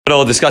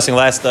Discussing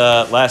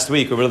last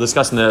week, we were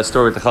discussing the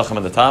story with the Chochom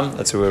and the Tam.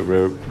 That's what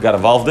we got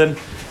involved in.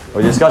 We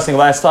were discussing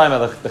last time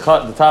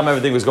the Tam,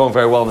 everything was going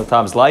very well in the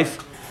Tam's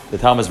life. The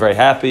Tam was very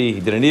happy. He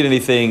didn't need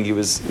anything. He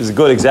was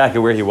good exactly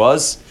where he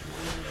was.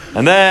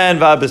 And then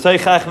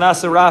suddenly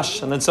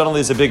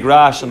there's a big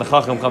rash, and the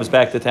Chochom comes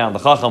back to town. The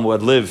Chochom who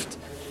had lived,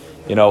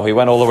 he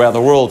went all around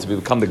the world to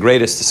become the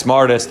greatest, the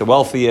smartest, the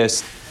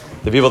wealthiest,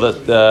 the people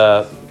that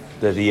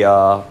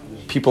the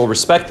people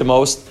respect the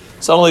most.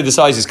 Suddenly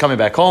decides he's coming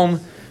back home.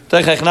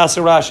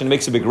 And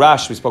makes a big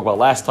rash. We spoke about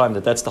last time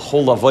that's the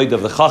whole avoid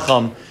of the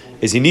Chacham,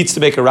 is he needs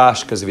to make a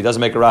rash, because if he doesn't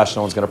make a rash,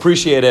 no one's going to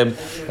appreciate him.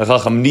 The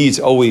Chacham needs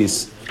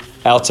always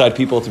outside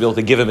people to be able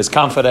to give him his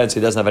confidence.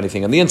 He doesn't have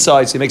anything on the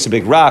inside, so he makes a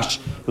big rash.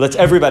 He lets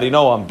everybody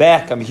know, I'm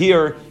back, I'm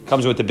here. He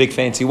comes with the big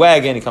fancy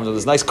wagon, he comes with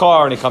his nice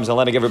car, and he comes and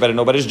letting everybody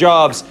know about his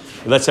jobs.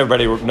 He lets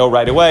everybody know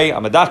right away,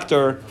 I'm a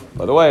doctor.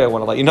 By the way, I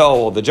want to let you know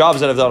all the jobs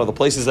that I've done, all the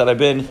places that I've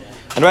been.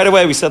 And right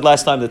away, we said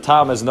last time, the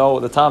Tam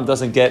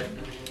doesn't get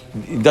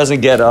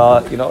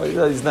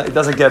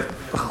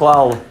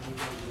chlal,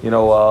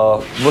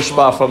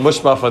 mushbah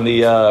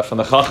from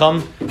the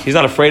Chacham. He's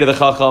not afraid of the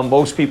Chacham.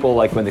 Most people,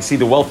 like when they see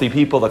the wealthy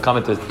people that come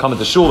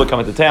into shul, that come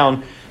into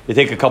town, they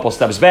take a couple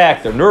steps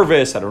back. They're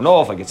nervous. I don't know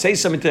if I could say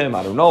something to him.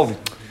 I don't know.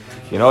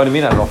 You know what I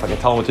mean? I don't know if I can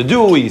tell him what to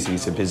do.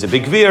 He's a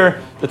big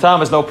veer. The Tam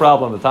has no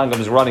problem. The Tam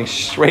comes running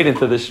straight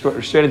into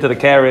the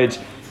carriage,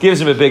 gives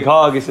him a big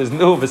hug. He says,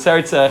 "Nu,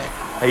 v'sertzech,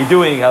 how you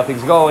doing? How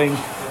things going?"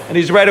 And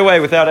he's right away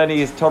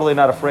he's totally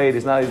not afraid.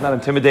 He's not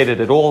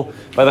intimidated at all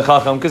by the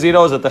Chacham, because he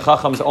knows that the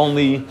Chacham's the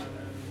only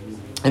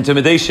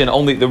reason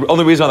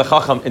why the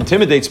Chacham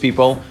intimidates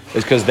people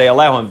is because they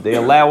allow him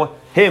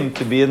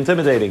to be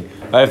intimidating.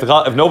 Right?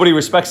 If nobody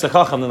respects the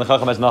Chacham, then the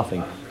Chacham has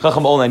nothing.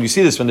 Chacham only, and you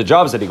see this from the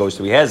jobs that he goes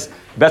to. He has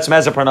Betzim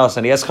has a parnas,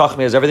 and he has Chacham,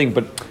 he has everything,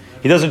 but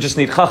he doesn't just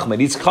need Chachma. He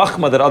needs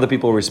Chachma that other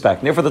people respect.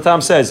 And therefore the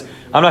Tam says,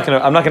 I'm not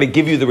gonna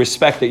give you the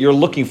respect that you're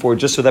looking for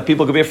just so that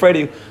people can be afraid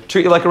of you.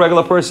 Treat you like a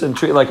regular person,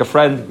 treat you like a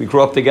friend. We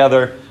grew up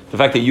together. The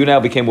fact that you now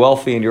became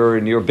wealthy and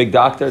you're a big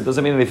doctor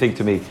doesn't mean anything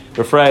to me.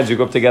 We're friends, we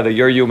grew up together,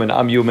 you're human,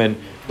 I'm human.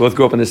 We both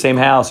grew up in the same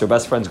house, we're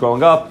best friends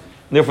growing up.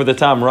 And therefore the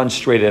Tam runs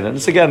straight in. And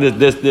it's again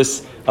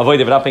this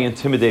avoid of not being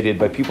intimidated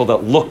by people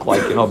that look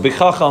like, big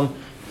Chacham.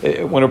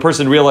 When a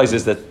person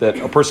realizes that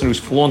a person who's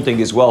flaunting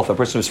his wealth, a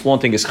person who's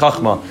flaunting his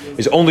chachma,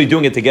 is only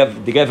doing it to get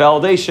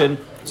validation,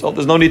 so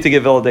there's no need to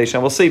give validation.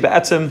 We'll see,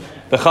 but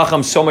the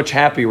chacham's so much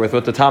happier with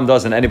what the Tam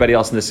does than anybody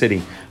else in the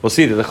city. We'll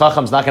see that the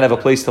chacham's not going to have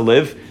a place to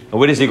live. And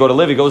where does he go to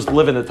live? He goes to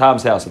live in the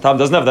Tam's house. The Tam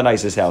doesn't have the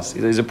nicest house.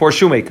 He's a poor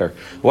shoemaker.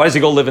 Why does he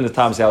go live in the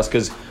Tam's house?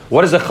 Because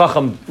what does the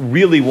chacham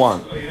really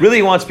want? Really,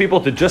 he wants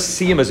people to just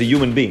see him as a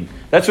human being.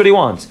 That's what he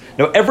wants.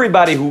 Now,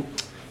 everybody who...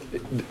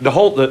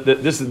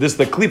 This is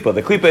the klipa.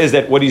 The klipa is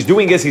that what he's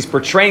doing is he's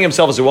portraying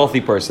himself as a wealthy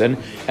person,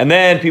 and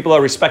then people are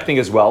respecting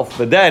his wealth.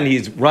 But then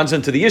he runs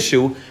into the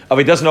issue of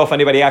he doesn't know if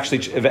anybody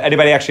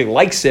actually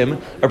likes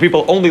him, or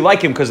people only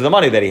like him because of the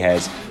money that he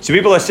has. So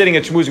people are sitting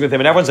and schmoozing with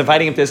him, and everyone's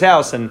inviting him to his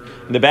house. And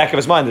in the back of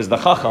his mind, there's the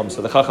chacham.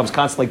 So the chacham's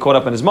constantly caught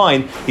up in his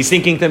mind. He's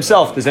thinking to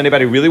himself, does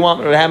anybody really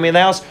want to have me in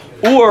the house?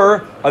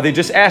 Or are they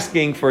just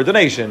asking for a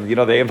donation?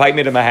 They invite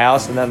me to my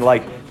house, and then they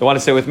want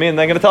to stay with me, and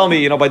they're going to tell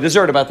me, by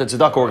dessert about the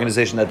tzedakah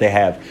organization that they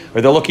have.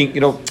 Or they're looking,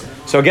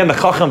 So again, the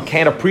chacham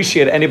can't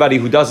appreciate anybody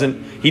who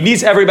doesn't. He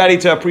needs everybody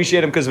to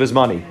appreciate him because of his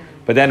money.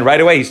 But then right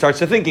away he starts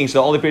to thinking,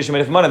 so the only appreciate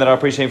me for money, they're not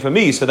appreciating for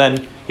me. So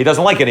then he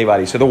doesn't like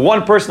anybody. So the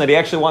one person that he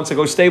actually wants to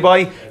go stay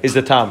by is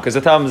the Tam, because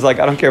the Tam is like,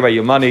 I don't care about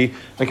your money,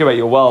 I don't care about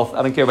your wealth,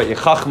 I don't care about your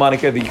chachma, I don't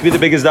care. You can be the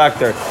biggest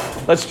doctor.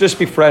 Let's just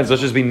be friends.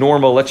 Let's just be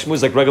normal. Let's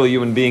schmooze like regular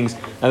human beings.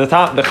 And the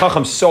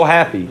chacham's so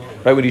happy,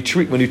 right? When you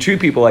treat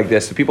people like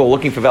this, the people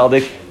looking for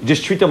validation, you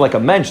just treat them like a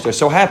mensch. They're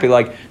so happy.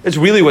 Like that's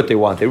really what they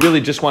want. They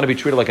really just want to be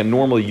treated like a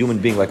normal human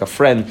being, like a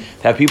friend.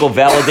 To have people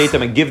validate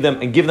them and give them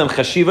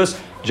chashivas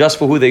just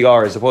for who they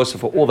are, as opposed to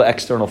for all the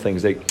external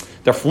things.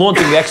 They're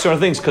flaunting the external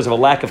things because of a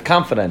lack of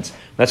confidence.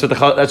 That's what's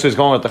going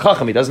on with the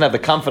chacham. He doesn't have the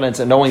confidence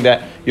in knowing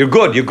that you're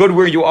good. You're good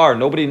where you are.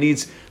 Nobody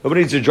needs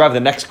to drive the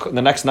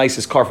next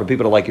nicest car for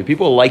people to like you.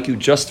 People will like you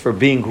just for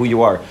being who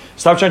you are.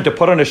 Stop trying to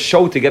put on a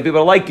show to get people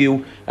to like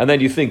you, and then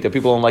you think that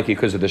people don't like you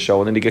because of the show,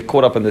 and then you get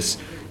caught up in this,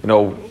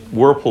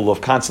 whirlpool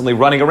of constantly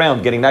running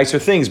around, getting nicer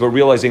things, but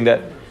realizing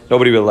that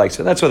nobody really likes it.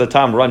 And that's why the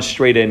Tam runs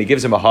straight in. He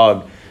gives him a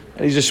hug,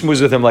 and he just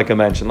schmoozes with him like I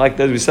mentioned. Like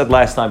we said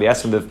last time, he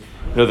asked him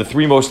the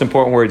three most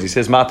important words. He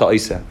says, Mata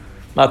Isa.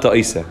 Mata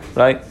Isa,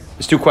 right?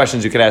 There's two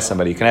questions you can ask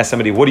somebody. You can ask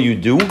somebody, what do you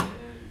do?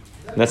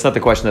 And that's not the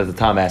question that the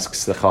Tam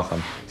asks the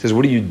Chacham. He says,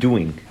 what are you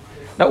doing?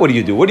 Not what do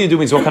you do. What do you do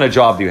means what kind of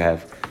job do you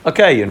have?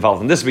 Okay, you're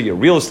involved in this, but you're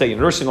real estate, you're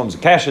nursing homes,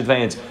 cash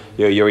advance,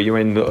 you're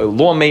in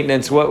law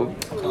maintenance.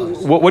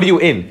 What are you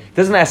in? He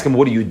doesn't ask him,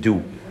 what do you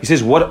do? He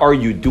says, what are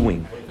you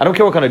doing? I don't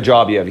care what kind of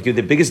job you have. If you're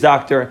the biggest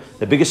doctor,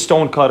 the biggest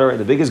stone cutter,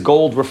 the biggest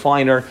gold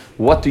refiner,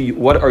 what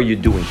are you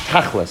doing?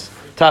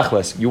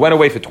 Tachlis. You went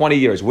away for 20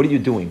 years. What are you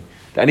doing?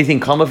 Did anything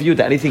come of you?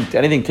 Did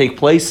anything take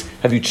place?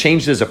 Have you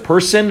changed as a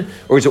person?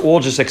 Or is it all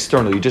just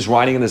external? You're just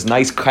riding in this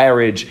nice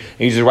carriage, and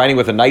you're just riding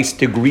with a nice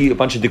degree, a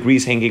bunch of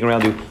degrees hanging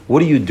around you.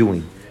 What are you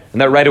doing? And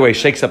that right away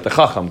shakes up the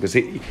Chochom, because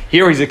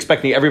here he's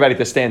expecting everybody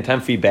to stand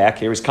 10 feet back.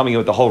 Here he's coming in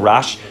with the whole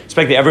rash,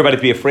 expecting everybody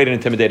to be afraid and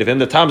intimidated of him.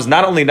 The Tom's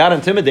not only not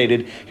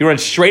intimidated, he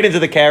runs straight into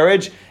the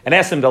carriage and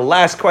asks him the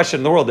last question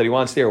in the world that he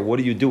wants to hear. What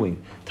are you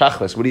doing?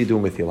 Tachlis, what are you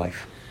doing with your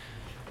life?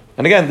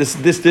 And again, this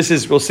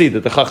is, we'll see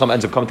that the Chacham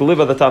ends up coming to live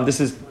at the Tom. This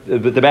is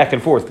the back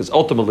and forth, because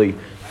ultimately,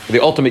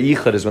 the ultimate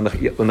yichud is when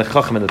the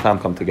Chacham and the Tom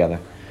come together.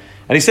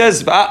 And he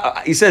says, the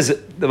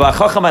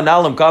Chacham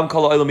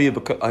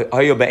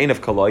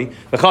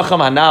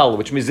Hanal,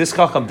 which means this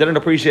Chacham didn't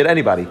appreciate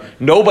anybody.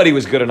 Nobody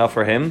was good enough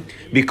for him.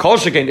 Here's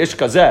a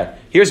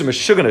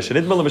Meshugana,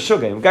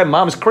 the guy,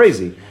 mom is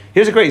crazy.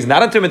 Here's a great, he's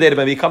not intimidated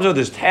by me. He comes with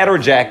his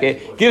tattered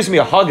jacket, gives me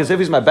a hug as if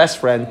he's my best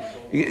friend.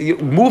 You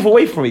move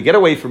away from me, get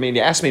away from me. And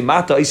you ask me,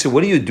 Mata, I said,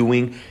 what are you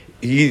doing?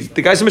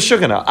 The guy's a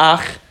Meshugana.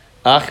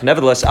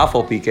 Nevertheless,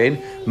 Afal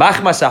Pikein,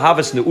 Machmas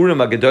Ahavas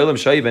Neurim Agadolim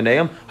Shai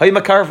Beneim, Hay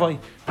Makarvai.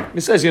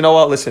 He says, you know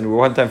what, listen, we were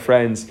one time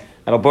friends,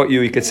 and I brought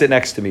you could sit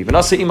next to me. And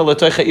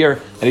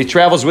he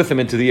travels with him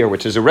into the ear,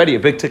 which is already a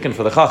big ticket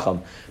for the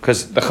Chacham,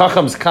 because the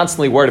Chacham's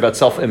constantly worried about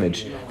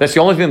self-image. That's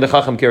the only thing the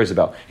Chacham cares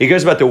about. He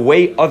cares about the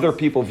way other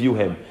people view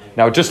him.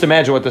 Now, just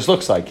imagine what this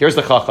looks like. Here's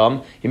the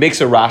Chacham. He makes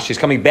a rash. He's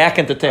coming back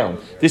into town.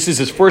 This is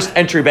his first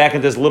entry back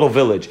into this little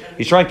village.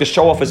 He's trying to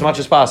show off as much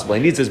as possible.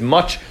 He needs as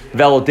much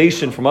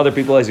validation from other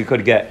people as he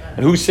could get.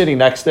 And who's sitting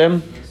next to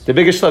him? The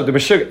biggest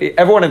shlub,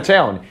 everyone in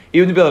town.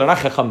 Even the people that are not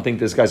Chacham think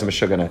this guy's a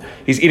Meshugana.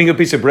 He's eating a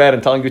piece of bread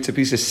and telling you it's a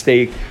piece of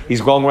steak.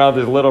 He's going around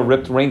with a little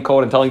ripped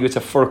raincoat and telling you it's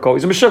a fur coat.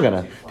 He's a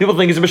Meshugana. People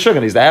think he's a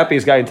Meshugana. He's the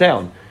happiest guy in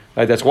town.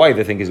 Right? That's why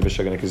they think he's a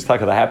Meshugana, because he's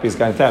talking the happiest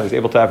guy in town. He's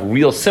able to have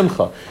real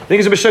simcha. I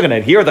think he's a Meshugana.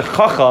 And here the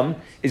Chacham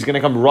is going to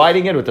come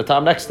riding in with the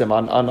Tom next to him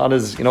on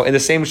his, in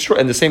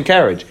the same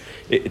carriage.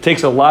 It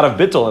takes a lot of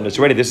bittul, and it's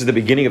already, this is the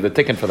beginning of the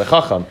tikkun for the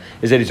Chacham,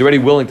 is that he's already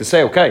willing to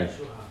say, okay,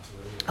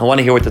 I want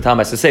to hear what the Tom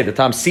has to say. The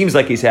Tom seems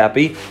like he's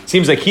happy.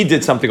 Seems like he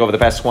did something over the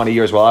past 20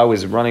 years while I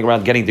was running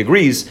around getting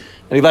degrees,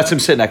 and he lets him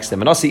sit next to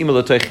him. And also, he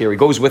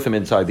goes with him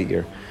inside the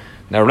ear.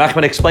 Now,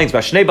 Nachman explains,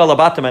 Vashnei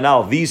balabatim, and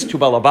now these two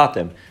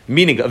balabatim,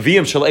 meaning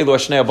aviyim shel elu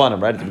hashnei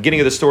abanim, right? At the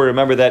beginning of the story,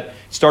 remember that it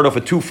started off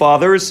with two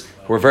fathers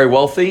who were very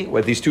wealthy,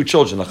 with these two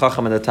children, the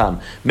Chacham and the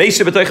Tam.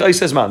 Meisha b'toich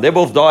eisez man, they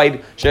both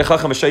died, shei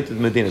Chacham v'sheitet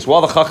medinas.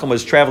 While the Chacham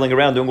was traveling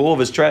around doing all of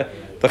his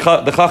the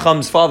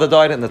Chacham's father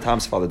died and the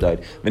Tam's father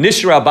died.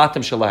 V'nishra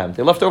batim shalahem.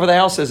 They left over the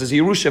houses as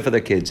Yerusha for their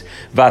kids.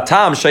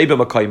 V'atam sheiba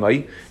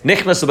makaymai,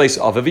 nichnas l'beis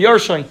aviv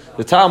v'yarshai.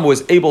 The Tam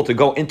was able to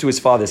go into his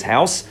father's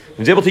house.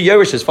 He was able to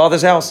yerish his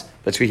father's house.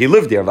 That's where he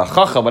lived there.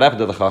 V'chacham, what happened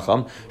to the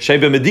Chacham?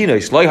 Sheiba medina,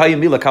 loy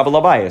hayimila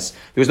kabbalah bayis.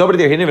 There was nobody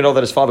there. He didn't even know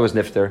that his father was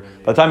nifter.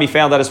 By the time he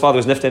found out his father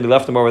was nifter and he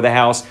left him over the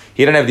house,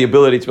 he didn't have the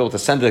ability to be able to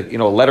send a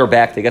letter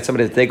back to get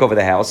somebody to take over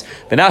the house.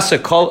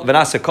 V'nasa kol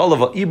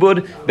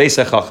ibud beis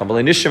hachacham.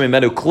 V'lenishim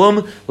imenu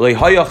klum. What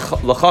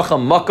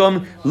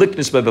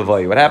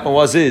happened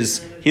was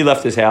he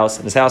left his house,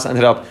 and his house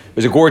ended up, it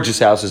was a gorgeous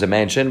house, it was a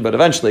mansion, but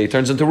eventually it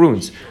turns into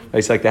ruins.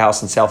 It's like the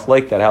house in South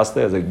Lake, that house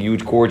there is a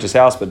huge, gorgeous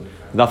house, but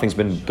nothing's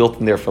been built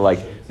in there for like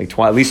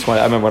 20, at least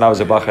 20. I remember when I was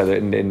a bacha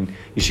in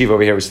yeshiva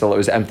over here, it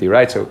was empty,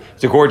 right? So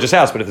it's a gorgeous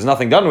house, but if there's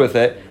nothing done with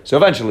it, so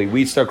eventually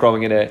weeds start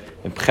growing in it,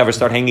 and chevers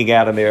start hanging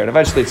out in there, and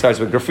eventually it starts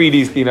with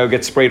graffitis,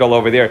 get sprayed all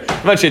over there.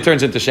 Eventually it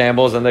turns into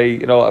shambles, and they,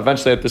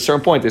 eventually at a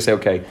certain point they say,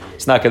 okay,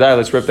 it's not kedai,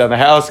 let's rip down the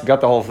house,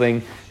 gut the whole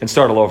thing, and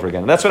start all over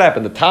again. And that's what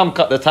happened. The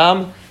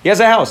Tam, he has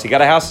a house. He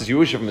got a house as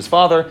Yerusha from his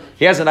father.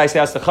 He has a nice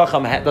house. The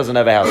Chacham doesn't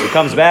have a house. He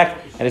comes back,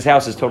 and his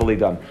house is totally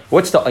done.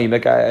 What's the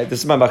Aimek? This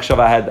is my machshava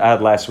I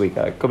had last week.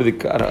 Could be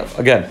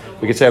again,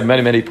 we could say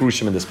many, many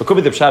prushim in this, but could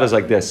be the pshat is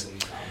like this.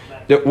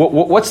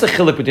 What's the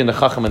chiluk between the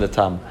Chacham and the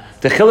Tam?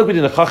 The chiluk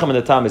between the Chacham and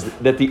the Tam is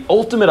that the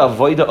ultimate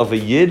avodah of a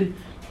yid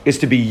is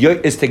to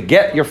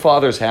get your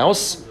father's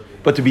house,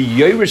 but to be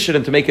yoresh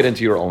and to make it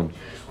into your own.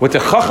 What the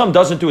Chacham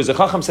doesn't do is the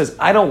Chacham says,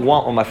 I don't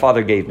want what my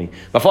father gave me.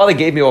 My father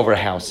gave me over a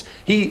house.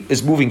 He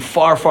is moving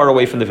far, far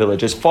away from the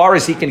village. As far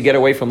as he can get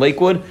away from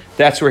Lakewood,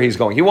 that's where he's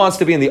going. He wants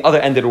to be in the other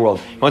end of the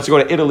world. He wants to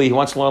go to Italy. He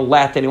wants to learn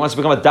Latin. He wants to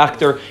become a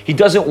doctor. He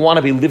doesn't want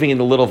to be living in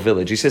the little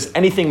village. He says,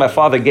 anything my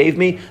father gave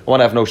me, I want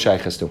to have no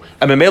shaykhs to.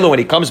 And Mamela, when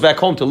he comes back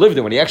home to live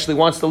there, when he actually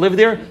wants to live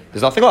there,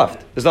 there's nothing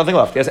left. There's nothing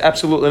left. He has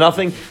absolutely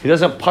nothing.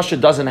 Pasha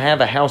doesn't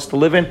have a house to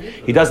live in.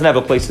 He doesn't have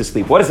a place to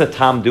sleep. What does the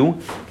Tam do?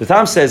 The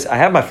Tam says, I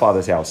have my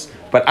father's house,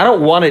 but I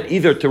don't want it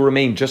either to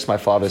remain just my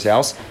father's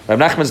house. Rav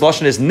Nachman's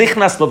lashon is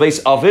nichnas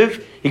lebeis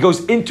aviv. He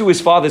goes into his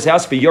father's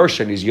house for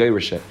Yersha, he's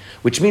Yerisha,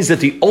 which means that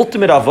the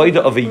ultimate avodah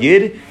of a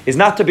yid is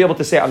not to be able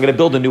to say, I'm going to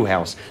build a new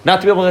house.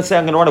 Not to be able to say,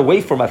 I'm going to run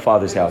away from my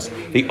father's house.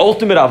 The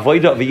ultimate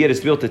avodah of a yid is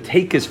to be able to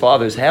take his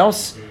father's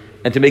house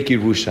and to make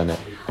Yerusha on it.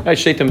 Right,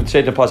 Shaitan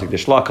Pasuk, the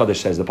Shlach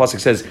Kaddish says, the Pasuk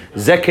says,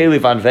 Zekeli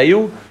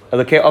vanveyu,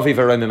 elokei avi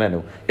v'rei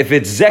mimenu. If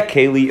it's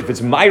Zekeli, if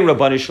it's my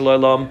Rabbani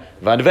Shalom,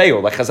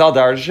 vanveyu, like Chazal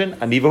Darshan,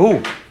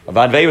 anivahu.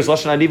 Vanveyu is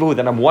Lashon anivahu,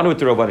 then I'm one with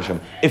the Rabbani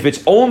Shalom. If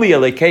it's only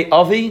elokei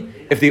avi,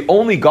 if the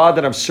only God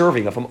that I'm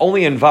serving, if I'm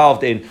only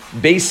involved in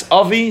base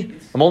avi,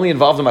 I'm only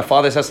involved in my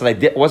father's house and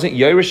I wasn't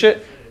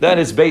Yerusha, then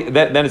it's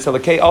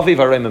Elokei Aviv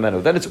Harei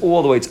Memenu. Then it's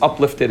all the way. It's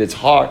uplifted. It's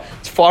hard.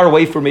 It's far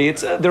away from me.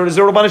 It's there is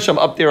a Rabban Hashem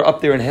up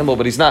there in Himmel,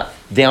 but he's not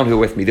down here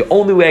with me. The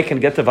only way I can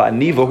get to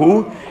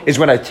Va'anivahu is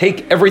when I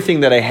take everything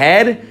that I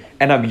had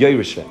and I'm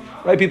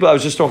Yerushah. Right, people. I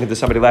was just talking to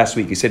somebody last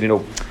week. He said,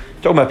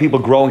 talking about people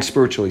growing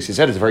spiritually. He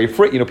said it's very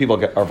afraid.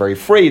 People are very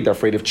afraid. They're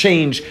afraid of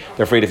change.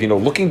 They're afraid of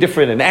looking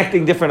different and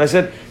acting different. I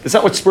said that's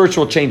not what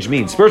spiritual change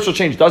means. Spiritual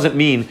change doesn't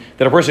mean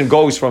that a person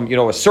goes from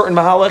a certain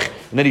mahalach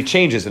and then he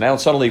changes and now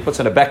suddenly he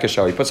puts on a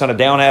bekashah, he puts on a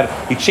down hat.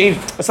 He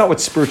changed. That's not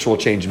what spiritual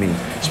change means.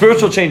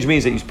 Spiritual change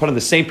means that you put on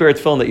the same pair of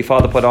tefillin that your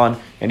father put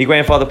on, and your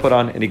grandfather put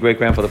on, and your great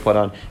grandfather put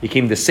on. You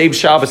came the same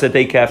Shabbos that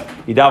they kept.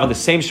 You daven the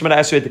same Shemana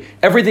Esrei.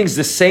 Everything's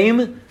the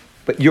same.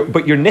 But you're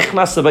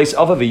nichnas the base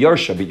of a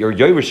yarsha, but you're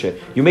yorisha.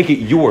 You make it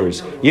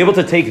yours. You're able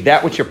to take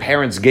that which your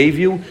parents gave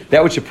you,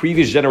 that which your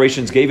previous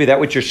generations gave you, that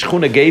which your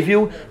shchuna gave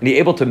you, and you're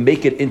able to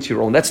make it into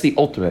your own. That's the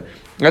ultimate.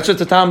 That's what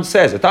the Tam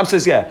says. The Tam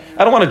says, I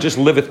don't want to just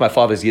live with my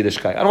father's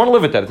Yiddishkeit. I don't want to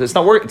live with that. It's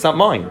not work. It's not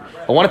mine.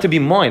 I want it to be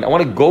mine. I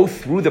want to go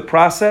through the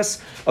process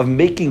of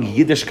making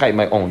Yiddishkeit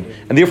my own.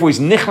 And therefore, he's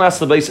nichnas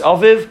the base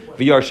aviv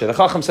v'yarsha. The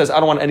Chacham says, I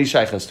don't want any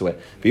shaykhs to it.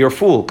 But you're a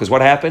fool, because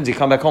what happens? You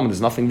come back home and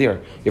there's nothing there.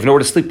 You have nowhere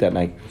to sleep that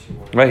night.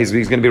 Right? He's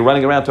going to be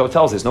running around to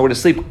hotels. There's nowhere to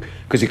sleep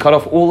because he cut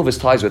off all of his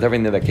ties with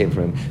everything that came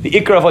from him. The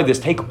ikra of like this: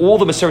 take all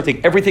the Masorah,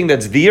 take everything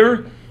that's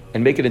there,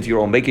 and make it into your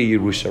own. Make it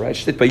Yerusha. Right?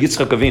 Shtit by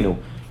Yitzchak Avinu.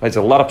 Right? There's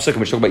a lot of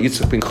psukim which talk about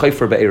Yitzchak being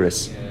chayfer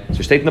be'eris.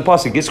 So state in the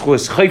pasuk, Yitzchak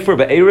was chayfer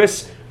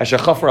be'eris asher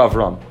chafar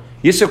Avram.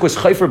 Yitzchak was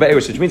chayfer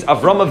be'eris, which means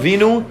Avram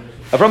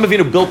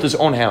Avinu built his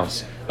own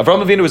house.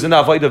 Avram Avinu was in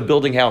the avodah of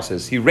building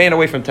houses. He ran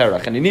away from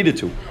Terach, and he needed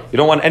to. You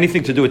don't want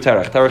anything to do with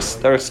Terach.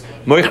 Terach's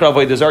moichra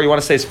avodah zar. You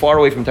want to stay as far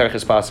away from Terach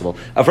as possible.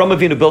 Avram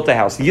Avinu built a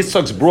house.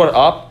 Yitzchak's brought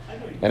up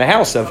in a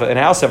house of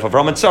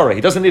Avram and Sarah.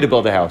 He doesn't need to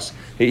build a house.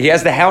 He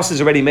has the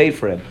houses already made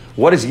for him.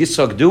 What does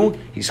Yitzchak do?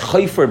 He's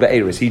chayfer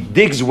be'eris. He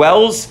digs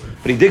wells,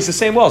 but he digs the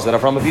same wells that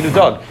Avram Avinu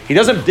dug. He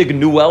doesn't dig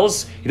new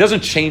wells. He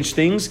doesn't change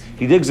things.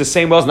 He digs the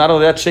same wells. Not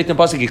only that, Shaitan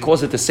Pasuk, he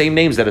calls it the same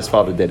names that his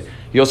father did.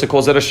 He also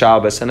calls it a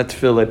Shabbos and a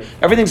Tefillin.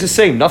 Everything's the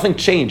same. Nothing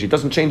changed. He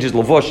doesn't change his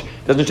lavush.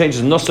 Doesn't change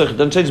his nusach.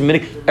 Doesn't change his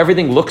minik.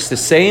 Everything looks the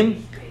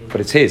same,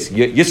 but it's his.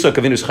 Yitzchak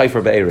Avinu's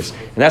chayfer be'eris.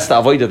 And that's the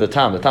avodah of the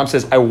Tam. The Tam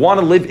says, I want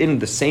to live in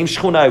the same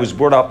shchuna I was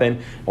brought up in.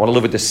 I want to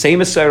live with the same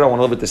Masorah. I want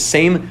to live with the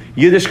same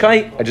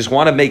Yiddishkeit. I just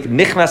want to make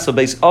nichnas the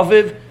base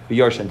aviv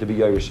v'yarsha, and to be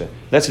Yerushah.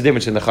 That's the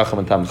difference in the Chacham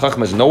and Tam. The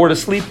Chacham has nowhere to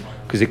sleep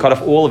because he cut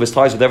off all of his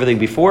ties with everything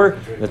before.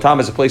 The Tam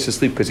has a place to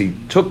sleep because he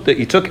took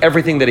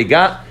everything that he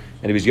got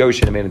and he was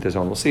Yerushah and made it his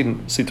own. We'll see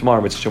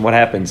tomorrow, Mitzvah, what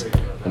happens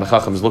when the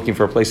Chacham is looking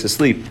for a place to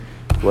sleep.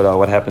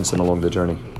 What happens to him along the journey.